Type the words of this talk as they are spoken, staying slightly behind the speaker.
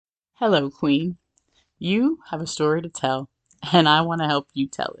Hello, Queen. You have a story to tell, and I want to help you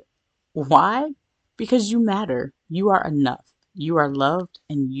tell it. Why? Because you matter. You are enough. You are loved,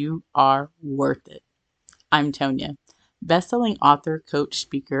 and you are worth it. I'm Tonya, bestselling author, coach,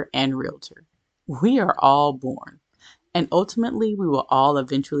 speaker, and realtor. We are all born, and ultimately, we will all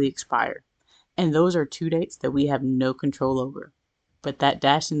eventually expire. And those are two dates that we have no control over. But that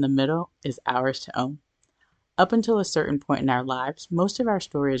dash in the middle is ours to own. Up until a certain point in our lives, most of our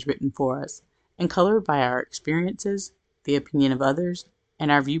story is written for us and colored by our experiences, the opinion of others, and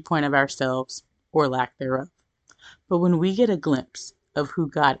our viewpoint of ourselves, or lack thereof. But when we get a glimpse of who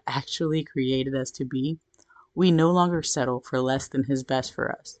God actually created us to be, we no longer settle for less than His best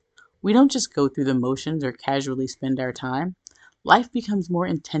for us. We don't just go through the motions or casually spend our time. Life becomes more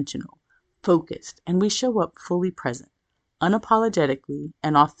intentional, focused, and we show up fully present, unapologetically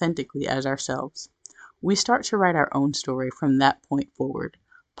and authentically as ourselves. We start to write our own story from that point forward,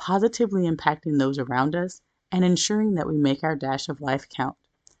 positively impacting those around us and ensuring that we make our dash of life count.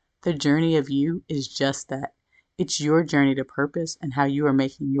 The journey of you is just that. It's your journey to purpose and how you are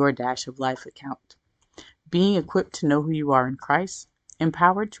making your dash of life count. Being equipped to know who you are in Christ,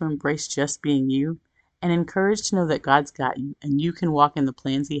 empowered to embrace just being you, and encouraged to know that God's got you and you can walk in the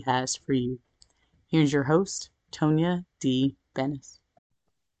plans He has for you. Here's your host, Tonya D. Bennis.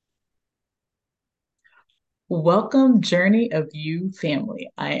 Welcome, Journey of You family.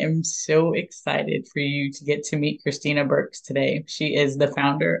 I am so excited for you to get to meet Christina Burks today. She is the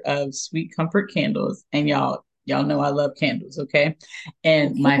founder of Sweet Comfort Candles, and y'all know I love candles, okay?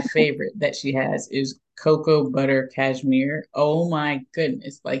 And my favorite that she has is cocoa butter cashmere. Oh my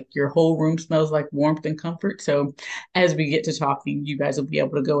goodness, like your whole room smells like warmth and comfort. So as we get to talking, you guys will be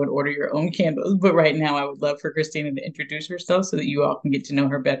able to go and order your own candles. But right now, I would love for Christina to introduce herself so that you all can get to know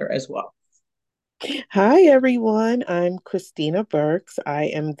her better as well. Hi, everyone. I'm Christina Burks. I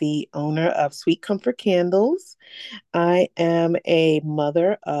am the owner of Sweet Comfort Candles. I am a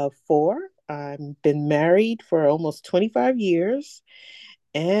mother of four. I've been married for almost 25 years,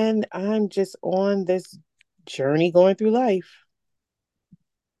 and I'm just on this journey going through life.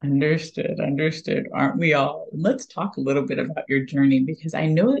 Understood, understood. Aren't we all? Let's talk a little bit about your journey because I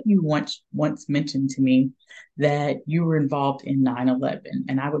know that you once mentioned to me that you were involved in 9/11,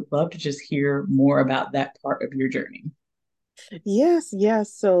 and I would love to just hear more about that part of your journey. Yes,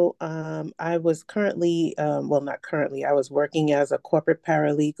 yes. I was currently, well, not currently, I was working as a corporate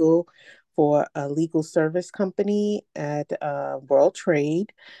paralegal for a legal service company at World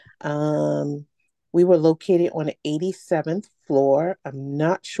Trade. Um, we were located on the 87th floor. I'm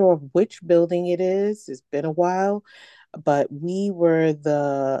not sure of which building it is. It's been a while, but we were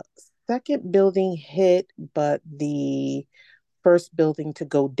the second building hit, but the first building to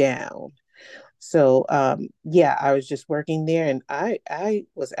go down. Yeah, I was just working there, and I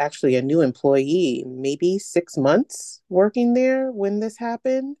was actually a new employee, maybe 6 months working there when this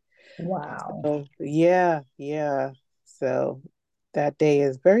happened. Wow. So yeah, yeah. So that day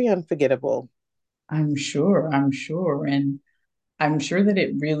is very unforgettable. I'm sure, I'm sure. And I'm sure that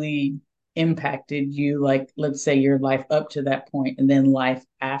it really impacted you, like, let's say your life up to that point and then life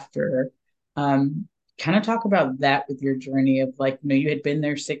after. Um, kind of talk about that with your journey of like, you had been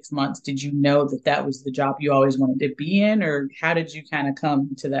there 6 months. Did you know that that was the job you always wanted to be in, or how did you kind of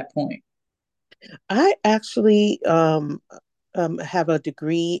come to that point? I actually have a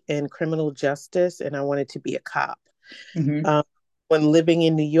degree in criminal justice, and I wanted to be a cop. Hmm. Um, when living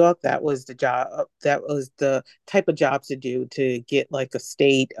in New York, that was the job. That was the type of job to do to get like a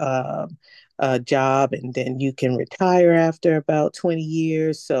state job, and then you can retire after about 20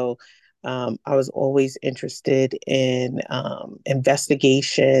 years. I was always interested in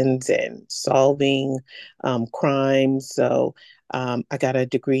investigations and solving crimes. I got a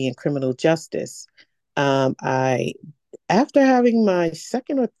degree in criminal justice. I After having my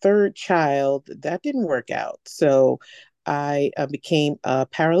second or third child, that didn't work out. I became a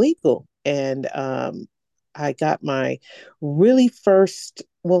paralegal, and I got my really first.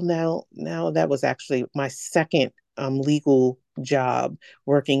 Well, now that was actually my second legal job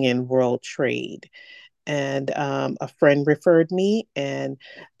working in World Trade. And a friend referred me, and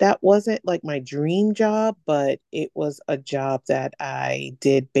that wasn't like my dream job, but it was a job that I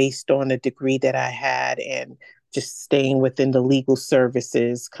did based on a degree that I had and just staying within the legal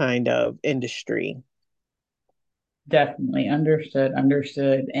services kind of industry. Definitely understood,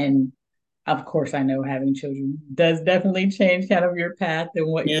 understood. And of course, I know having children does definitely change kind of your path and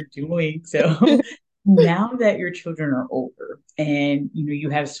what Yeah. you're doing. So now that your children are older and you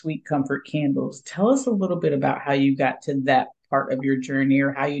have sweet comfort candles, tell us a little bit about how you got to that part of your journey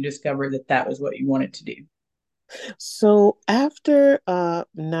or how you discovered that that was what you wanted to do. So after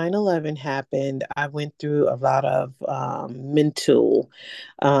 9/11 happened, I went through a lot of mental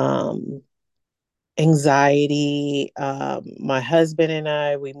um, anxiety. My husband and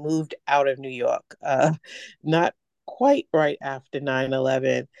I, we moved out of New York, not quite right after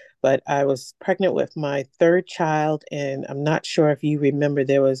 9/11, but I was pregnant with my third child. And I'm not sure if you remember,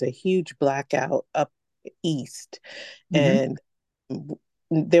 there was a huge blackout up east, Hmm. and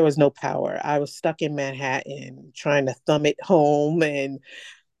there was no power. I was stuck in Manhattan trying to thumb it home, and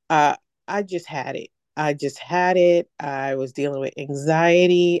uh, I just had it. I just had it. I was dealing with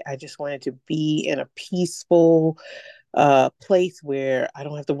anxiety. I just wanted to be in a peaceful place where I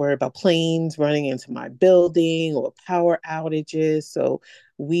don't have to worry about planes running into my building or power outages. So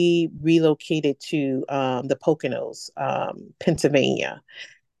we relocated to the Poconos, Pennsylvania.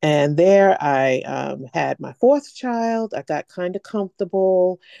 And there I had my fourth child. I got kind of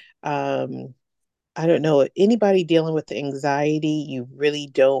comfortable. Um, I don't know, anybody dealing with anxiety, you really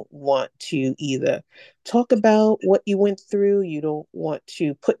don't want to either talk about what you went through, you don't want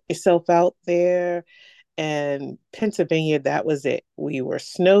to put yourself out there. And Pennsylvania, that was it. We were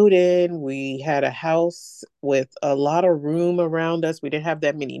snowed in. We had a house with a lot of room around us. We didn't have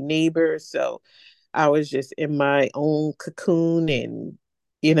that many neighbors. So I was just in my own cocoon and,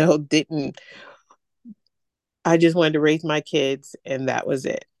 didn't, I just wanted to raise my kids, and that was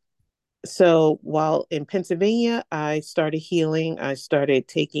it. So while in Pennsylvania, I started healing. I started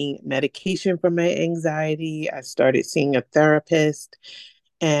taking medication for my anxiety. I started seeing a therapist,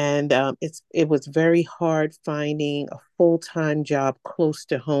 and it was very hard finding a full-time job close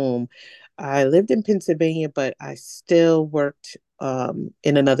to home. I lived in Pennsylvania, but I still worked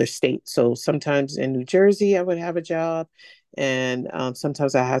in another state. So sometimes in New Jersey, I would have a job, and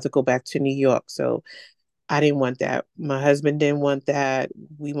sometimes I had to go back to New York. So I didn't want that. My husband didn't want that.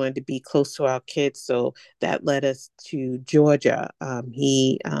 We wanted to be close to our kids, so that led us to Georgia.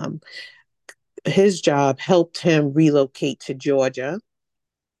 He his job helped him relocate to Georgia,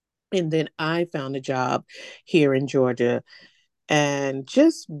 and then I found a job here in Georgia. And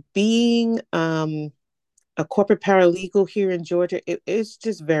just being a corporate paralegal here in Georgia, it's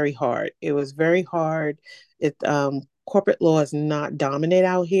just very hard. It was very hard. Corporate law is not dominant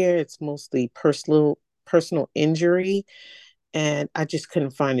out here. It's mostly personal injury, and I just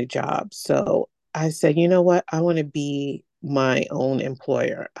couldn't find a job. So I said, you know what? I want to be my own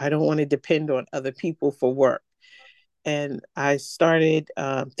employer. I don't want to depend on other people for work. And I started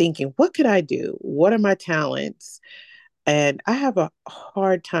thinking, what could I do? What are my talents? And I have a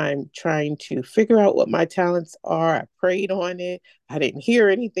hard time trying to figure out what my talents are. I prayed on it. I didn't hear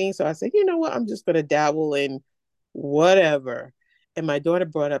anything. So I said, you know what? I'm just going to dabble in whatever. And my daughter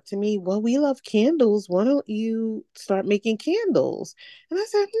brought up to me, well, we love candles. Why don't you start making candles? And I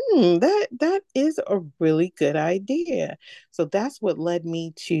said, that is a really good idea. So that's what led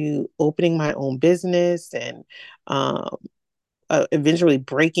me to opening my own business and um, eventually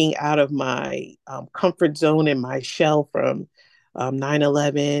breaking out of my comfort zone and my shell from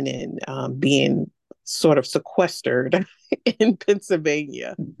 9/11 and being sort of sequestered in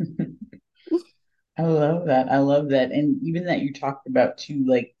Pennsylvania. I love that. I love that. And even that you talked about too,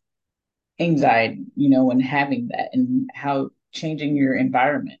 like anxiety, and having that and how changing your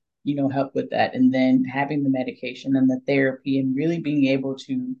environment, help with that. And then having the medication and the therapy and really being able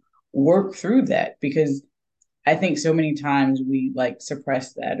to work through that because I think so many times we like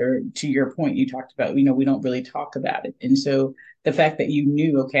suppress that, or to your point, you talked about, we don't really talk about it. And so the fact that you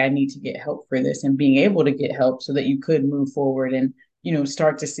knew, okay, I need to get help for this and being able to get help so that you could move forward and,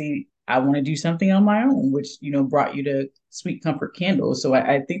 start to see, I want to do something on my own, which, brought you to Sweet Comfort Candles. So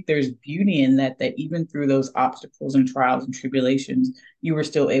I think there's beauty in that, that even through those obstacles and trials and tribulations, you were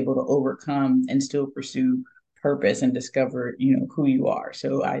still able to overcome and still pursue purpose and discover, who you are.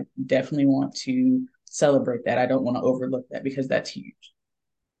 So I definitely want to celebrate that. I don't want to overlook that because that's huge.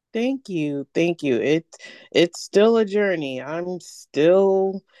 Thank you. Thank you. It's still a journey. I'm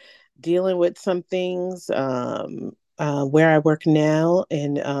still dealing with some things. Where I work now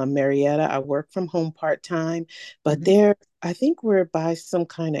in Marietta, I work from home part time, but Mhm. I think we're by some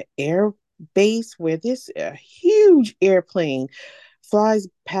kind of air base where this a huge airplane flies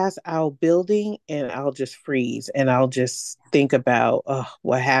past our building, and I'll just freeze and I'll just think about, oh,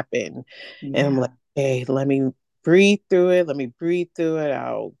 what happened. And I'm like, Yeah. hey, let me breathe through it. Let me breathe through it.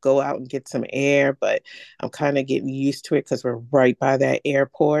 I'll go out and get some air, but I'm kind of getting used to it because we're right by that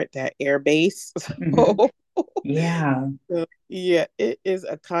airport, that air base. Hmm. Yeah. So, yeah, it is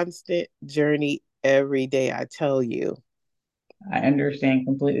a constant journey every day, I tell you. I understand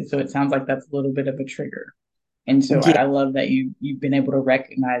completely. So it sounds like that's a little bit of a trigger. And so Yeah. I love that you've been able to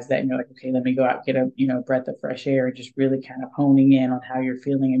recognize that and you're like, okay, let me go out, get a breath of fresh air, and just really kind of honing in on how you're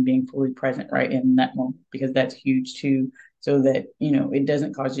feeling and being fully present right in that moment because that's huge too, so that it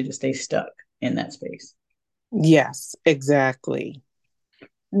doesn't cause you to stay stuck in that space. Yes, exactly.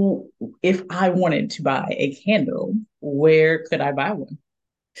 Well, if I wanted to buy a candle, where could I buy one?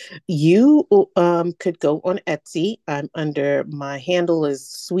 You could go on Etsy. I'm under my handle is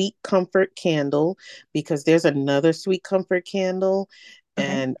Sweet Comfort Candle because there's another Sweet Comfort candle, Okay.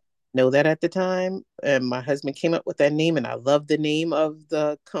 and I know that at the time, and my husband came up with that name, and I love the name of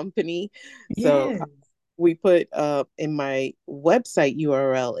the company. So Yeah. we put in my website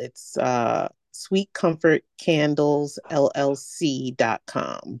URL, it's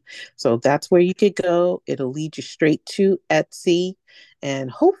sweetcomfortcandlesllc.com. So that's where you could go. It'll lead you straight to Etsy.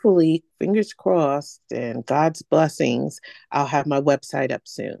 And hopefully, fingers crossed and God's blessings, I'll have my website up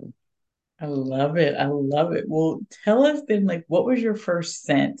soon. I love it. I love it. Well, tell us then, like, what was your first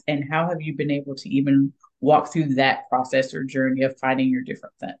scent and how have you been able to even walk through that process or journey of finding your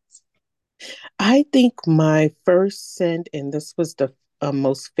different scents? I think my first scent, and this was the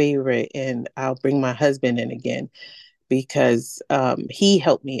most favorite, and I'll bring my husband in again because he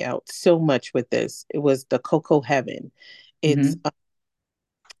helped me out so much with this. It was the Cocoa Heaven. It's Hmm.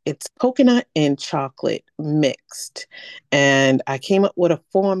 it's coconut and chocolate mixed. And I came up with a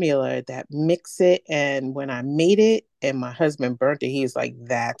formula that mix it. And when I made it and my husband burnt it, he was like,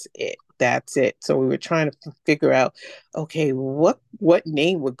 that's it. That's it. So we were trying to figure out, okay, what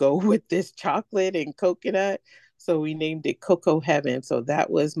name would go with this chocolate and coconut? So we named it Cocoa Heaven. So that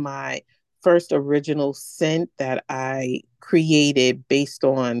was my first original scent that I created based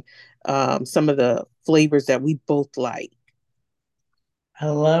on some of the flavors that we both like. I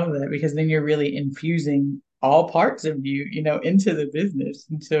love that because then you're really infusing all parts of you, into the business.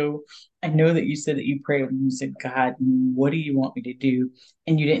 And so I know that you said that you prayed and you said, God, what do you want me to do?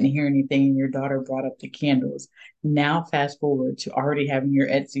 And you didn't hear anything, and your daughter brought up the candles. Now, fast forward to already having your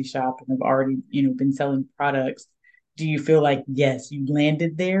Etsy shop and have already, been selling products. Do you feel like, yes, you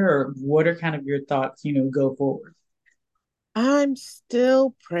landed there, or what are kind of your thoughts, go forward? I'm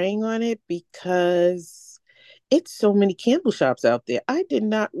still praying on it because it's so many candle shops out there. I did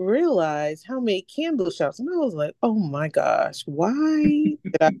not realize how many candle shops. And I was like, oh my gosh, why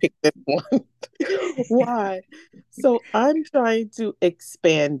did I pick this one? Why? So I'm trying to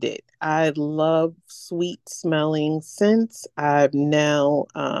expand it. I love sweet smelling scents. I've now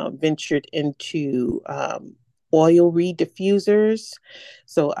ventured into oil reed diffusers.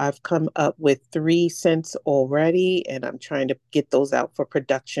 So I've come up with three scents already, and I'm trying to get those out for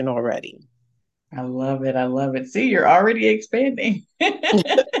production already. I love it. I love it. See, you're already expanding.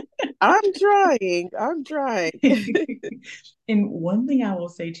 I'm trying. I'm trying. And one thing I will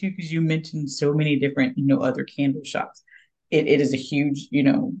say too, because you mentioned so many different, other candle shops. It is a huge,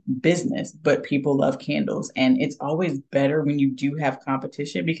 business, but people love candles. And it's always better when you do have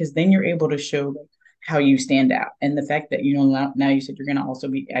competition because then you're able to show like how you stand out. And the fact that, now you said you're going to also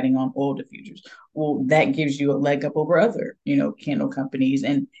be adding on oil diffusers. Well, that gives you a leg up over other, candle companies.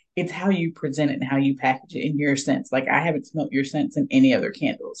 And it's how you present it and how you package it in your sense. Like I haven't smelt your scents in any other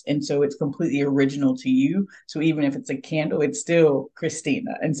candles. And so it's completely original to you. So even if it's a candle, it's still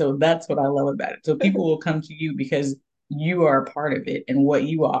Christina. And so that's what I love about it. So people will come to you because you are a part of it and what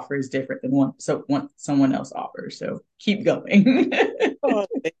you offer is different than what someone else offers. So keep going. Oh,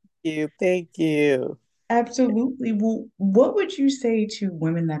 thank you. Thank you. Absolutely. Well, what would you say to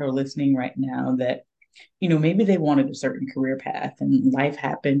women that are listening right now that maybe they wanted a certain career path and life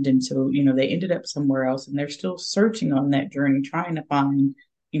happened. And so, they ended up somewhere else and they're still searching on that journey, trying to find,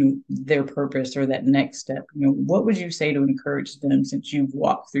 their purpose or that next step. What would you say to encourage them since you've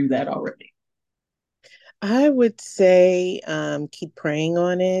walked through that already? I would say keep praying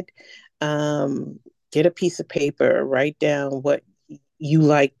on it. Um, get a piece of paper, write down what you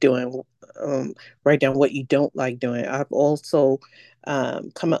like doing, um, write down what you don't like doing. I've also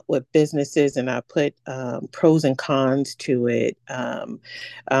come up with businesses and I put pros and cons to it.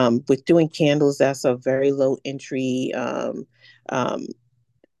 With doing candles, that's a very um,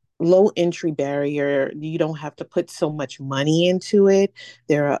 low entry barrier. You don't have to put so much money into it.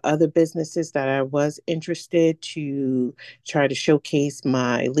 There are other businesses that I was interested to try to showcase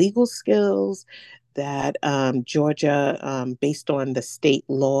my legal skills that Georgia, based on the state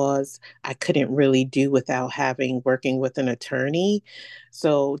laws, I couldn't really do without having working with an attorney.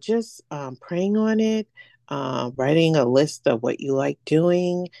 So just praying on it, writing a list of what you like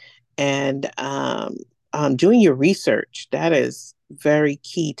doing, and doing your research. That is very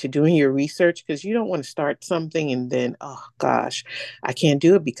key to doing your research because you don't want to start something and then, oh gosh, I can't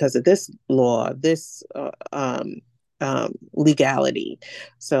do it because of this law, this legality.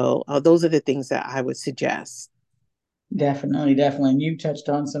 So those are the things that I would suggest. Definitely, definitely. And you touched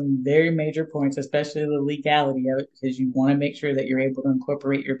on some very major points, especially the legality of it, because you want to make sure that you're able to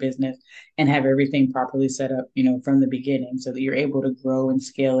incorporate your business and have everything properly set up, from the beginning so that you're able to grow and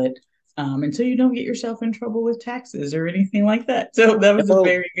scale it until you don't get yourself in trouble with taxes or anything like that. So that was a Oh,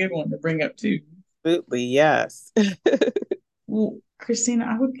 very good one to bring up too. absolutely, yes. Well, Christina,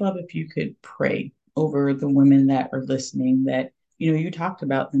 I would love if you could pray over the women that are listening that, you talked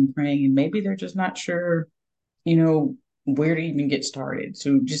about them praying and maybe they're just not sure where to even get started.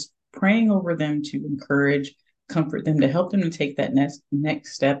 So just praying over them to encourage, comfort them, to help them to take that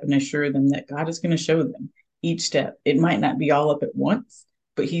next step and assure them that God is going to show them each step. It might not be all up at once,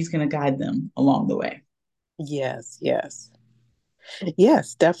 but He's going to guide them along the way. Yes, yes.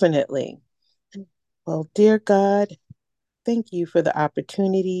 Yes, definitely. Well, dear God, thank you for the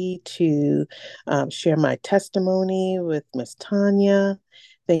opportunity to share my testimony with Miss Tanya.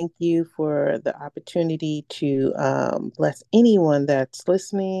 Thank you for the opportunity to bless anyone that's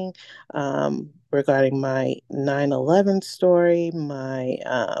listening regarding my 9/11 story, my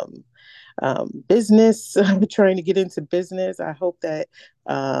business. I'm trying to get into business. I hope that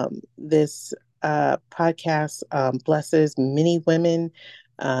this podcast blesses many women.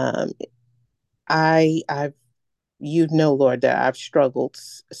 Um, I've Lord, that I've struggled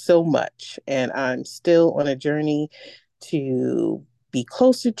so much, and I'm still on a journey to be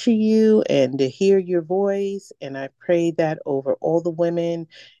closer to you and to hear your voice. And I pray that over all the women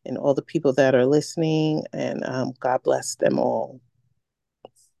and all the people that are listening, and God bless them all.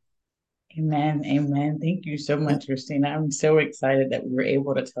 Amen. Amen. Thank you so much, Christina. I'm so excited that we were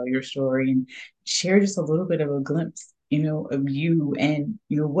able to tell your story and share just a little bit of a glimpse, of you and,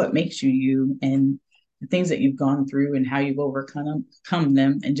 what makes you you and the things that you've gone through and how you've overcome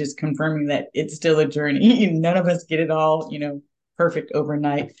them and just confirming that it's still a journey. None of us get it all, perfect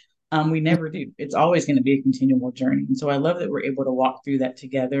overnight. We never do. It's always going to be a continual journey. And so I love that we're able to walk through that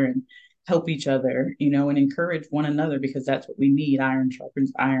together and help each other, and encourage one another because that's what we need. Iron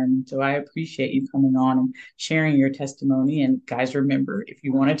sharpens iron. So I appreciate you coming on and sharing your testimony. And guys, remember, if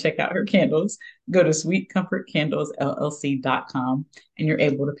you want to check out her candles, go to sweetcomfortcandlesllc.com and you're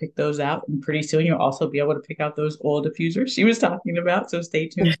able to pick those out. And pretty soon you'll also be able to pick out those oil diffusers she was talking about. So stay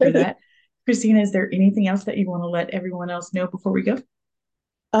tuned for that. Christina, is there anything else that you want to let everyone else know before we go?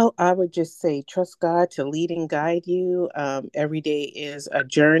 Oh, I would just say trust God to lead and guide you. Every day is a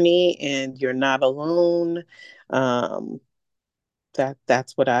journey, and you're not alone. Um,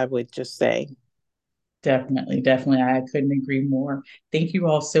 that's what I would just say. Definitely, definitely. I couldn't agree more. Thank you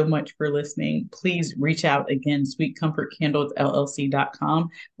all so much for listening. Please reach out again, sweetcomfortcandlesllc.com.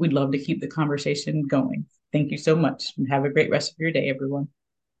 We'd love to keep the conversation going. Thank you so much and have a great rest of your day, everyone.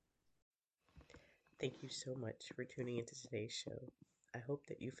 Thank you so much for tuning into today's show. I hope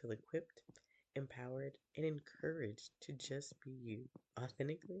that you feel equipped, empowered, and encouraged to just be you,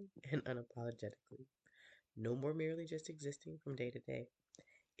 authentically and unapologetically. No more merely just existing from day to day.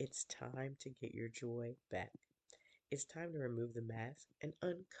 It's time to get your joy back. It's time to remove the mask and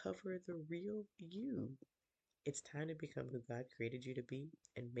uncover the real you. It's time to become who God created you to be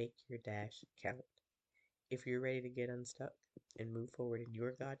and make your dash count. If you're ready to get unstuck and move forward in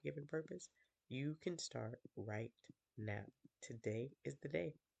your God given purpose, you can start right now. Today is the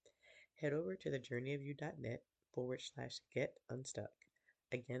day. Head over to thejourneyofyou.net /get unstuck.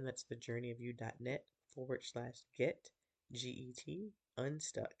 Again, that's thejourneyofyou.net /get GET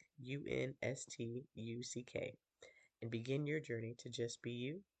unstuck UNSTUCK and begin your journey to just be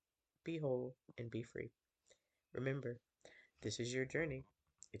you, be whole, and be free. Remember, this is your journey.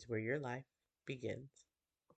 It's where your life begins.